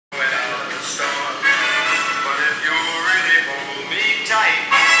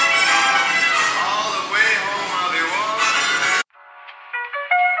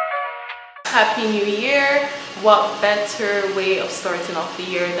Happy New Year! What better way of starting off the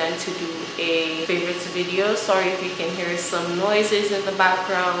year than to do a favorites video? Sorry if you can hear some noises in the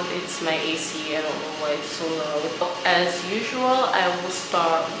background. It's my AC. I don't know why it's so loud. As usual, I will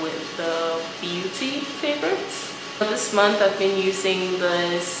start with the beauty favorites. This month I've been using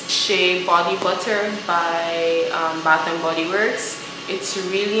this Shea body butter by Bath and Body Works. It's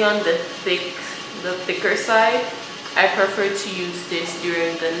really on the thicker side. I prefer to use this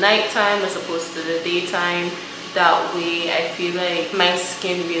during the nighttime as opposed to the daytime. That way I feel like my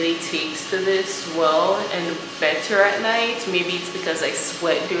skin really takes to this well and better at night. Maybe it's because I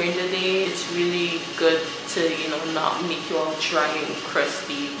sweat during the day. It's really good to, you know, not make you all dry and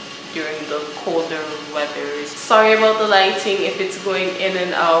crusty during the colder weather. Sorry about the lighting if it's going in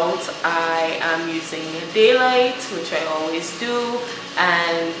and out. I am using daylight, which I always do,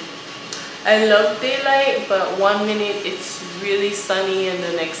 and I love daylight, but one minute it's really sunny and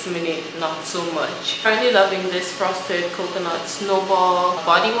the next minute not so much. Currently loving this Frosted Coconut Snowball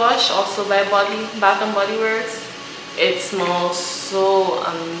body wash, also by Bath and Body Works. It smells so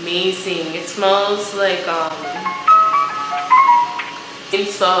amazing. It smells like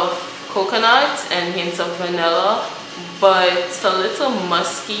hints of coconut and hints of vanilla, but it's a little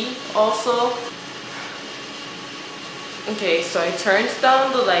musky also. Okay, so I turned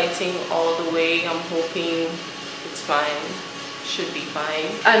down the lighting all the way. I'm hoping it's fine. Should be fine.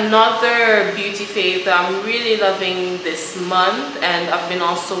 Another beauty fave that I'm really loving this month, and I've been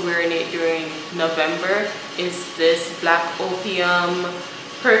also wearing it during November, is this Black Opium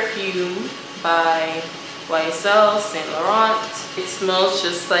Perfume by YSL Saint Laurent. It smells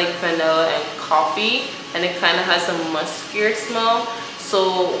just like vanilla and coffee, and it kind of has a muskier smell.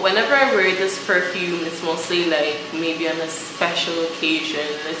 So whenever I wear this perfume, it's mostly like maybe on a special occasion.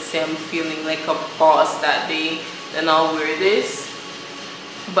 Let's say I'm feeling like a boss that day, then I'll wear this.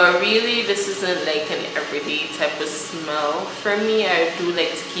 But really, this isn't like an everyday type of smell for me. I do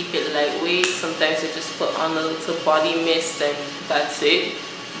like to keep it lightweight. Sometimes I just put on a little body mist and that's it.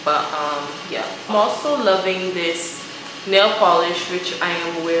 But yeah, I'm also loving this nail polish which I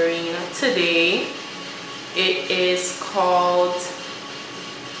am wearing today. It is called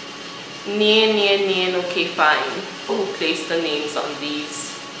Nein, okay fine. Who placed the names on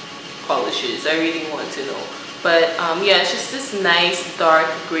these polishes? I really want to know. But yeah, it's just this nice dark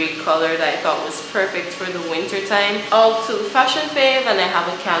gray color that I thought was perfect for the winter time. Also fashion fave, and I have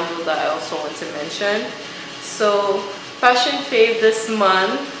a candle that I also want to mention. So fashion fave this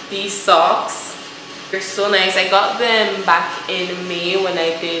month, these socks. They're so nice. I got them back in May when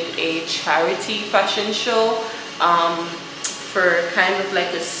I did a charity fashion show for kind of like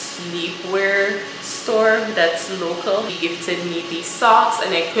a sleepwear store that's local. He gifted me these socks,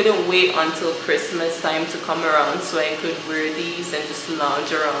 and I couldn't wait until Christmas time to come around so I could wear these and just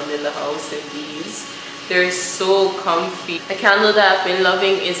lounge around in the house in these. They're so comfy. The candle that I've been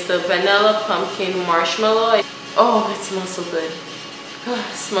loving is the Vanilla Pumpkin Marshmallow. Oh, it smells so good.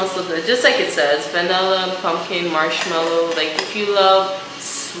 It smells so good. Just like it says, Vanilla Pumpkin Marshmallow. Like if you love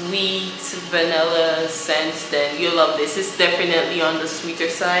sweet vanilla scents, then you'll love this. It's definitely on the sweeter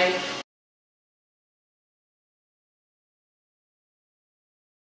side.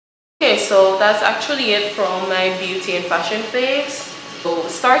 Okay, so that's actually it from my beauty and fashion faves. So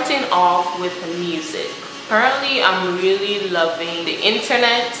starting off with music. Currently I'm really loving the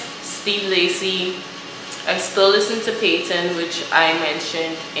internet, Steve Lacy. I still listen to Peyton, which I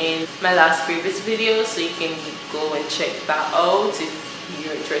mentioned in my last previous video, so you can go and check that out if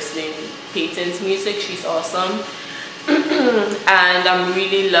you're interested in Peyton's music. She's awesome. And I'm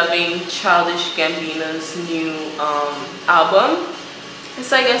really loving Childish Gambino's new album.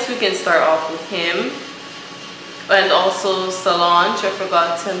 So I guess we can start off with him. And also Solange, I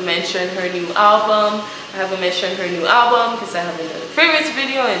forgot to mention her new album. I haven't mentioned her new album because I haven't done a favorites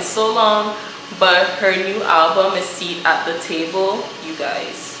video in so long. But her new album is Seat at the Table. You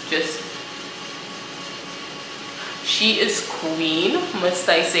guys, just... she is queen, must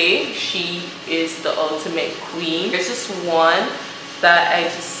I say. She is the ultimate queen. There's just one that I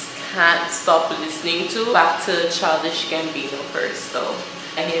just can't stop listening to. Back to Childish Gambino first though.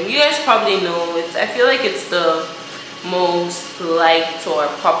 And you guys probably know it. I feel like it's the most liked or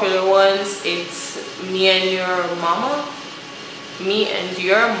popular ones. It's Me and Your Mama. Me and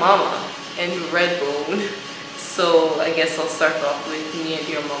Your Mama and Redbone. So I guess I'll start off with Me and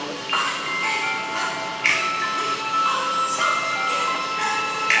Your Mama.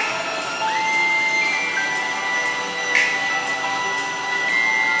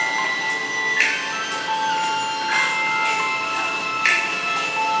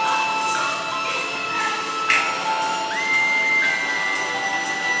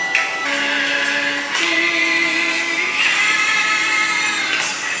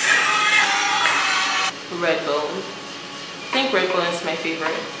 Redbone. I think Redbone is my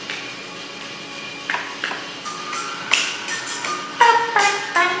favorite.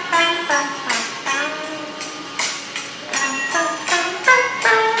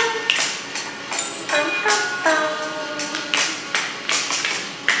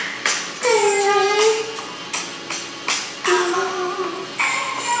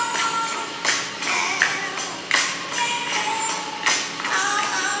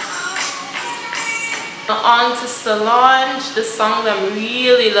 On to Solange, the song that I'm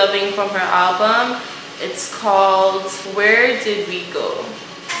really loving from her album. It's called Where Did We Go?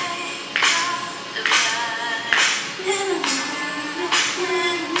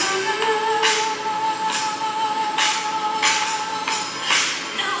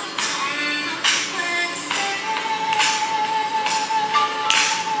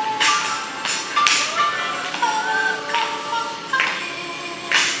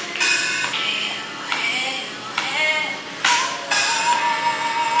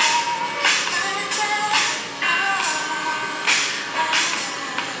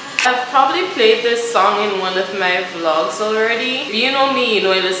 I've probably played this song in one of my vlogs already. If you know me, you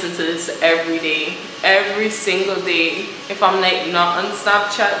know I listen to this every day, every single day. If I'm like not on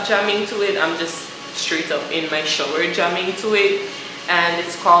Snapchat jamming to it, I'm just straight up in my shower jamming to it. And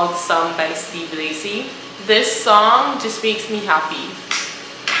it's called Some by Steve Lacy. This song just makes me happy.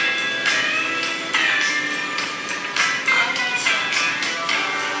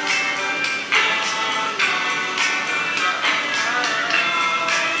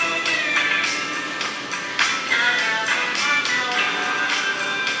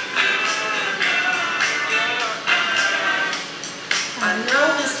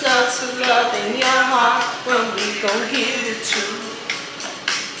 Love in your heart when we gon' give it to.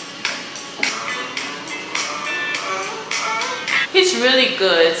 He's really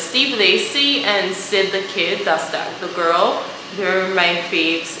good. Steve Lacy and Sid the Kid, that's the girl. They're my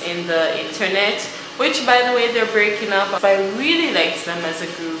faves in the internet. Which, by the way, they're breaking up. But I really liked them as a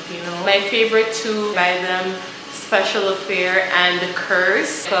group, you know. My favorite two by them, Special Affair and The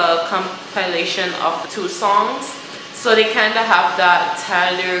Curse, a compilation of the two songs. So they kind of have that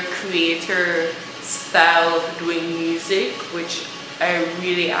Tyler Creator style of doing music, which I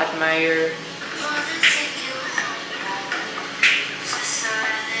really admire.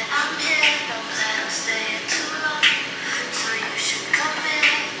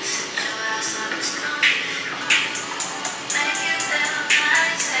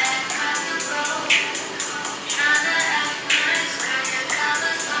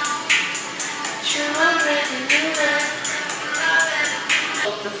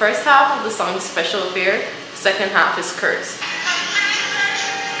 The first half of the song is Special Affair, second half is Curse.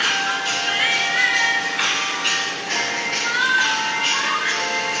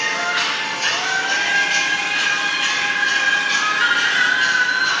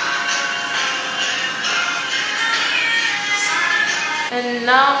 And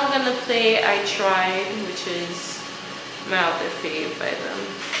now I'm gonna play I Tried, which is my other fave by them.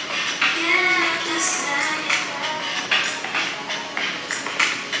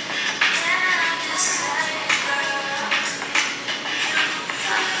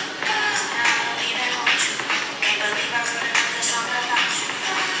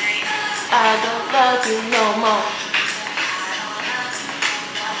 I don't love you no more.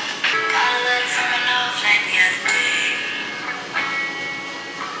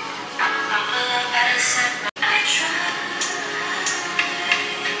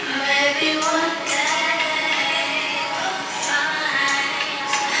 Maybe one day we'll find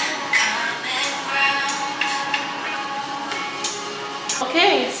common ground.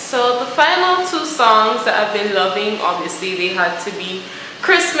 Okay, so the final two songs that I've been loving, obviously they had to be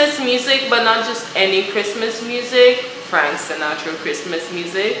Christmas music, but not just any Christmas music. Frank Sinatra Christmas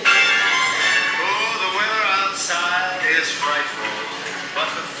music. Oh, the weather outside is frightful, but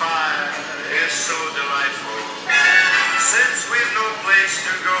the fire is so delightful. Since we've no place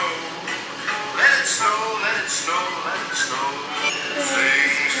to go, let it snow, let it snow, let it snow.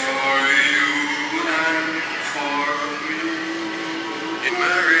 Things for you and for me.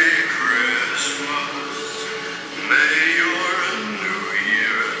 Merry Christmas. May your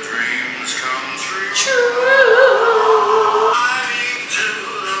come true. Flying to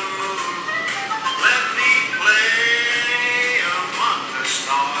the moon, let me play among the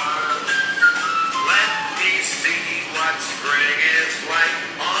stars. Let me see what spring is like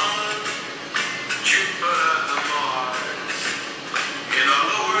on Jupiter and Mars. In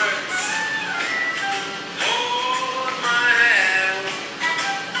other words, hold my hand.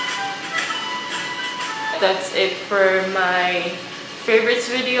 That's it for my favorites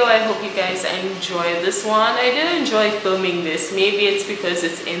video. I hope you guys enjoyed this one. I did enjoy filming this. Maybe it's because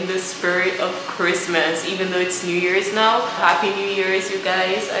it's in the spirit of Christmas, even though it's New Year's now. Happy New Year's, you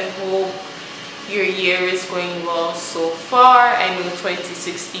guys. I hope your year is going well so far. I know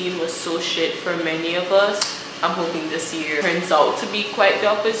 2016 was so shit for many of us. I'm hoping this year turns out to be quite the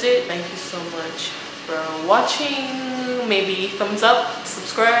opposite. Thank you so much for watching. Maybe thumbs up,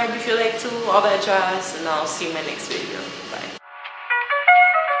 subscribe if you like to, all that jazz, and I'll see you in my next video.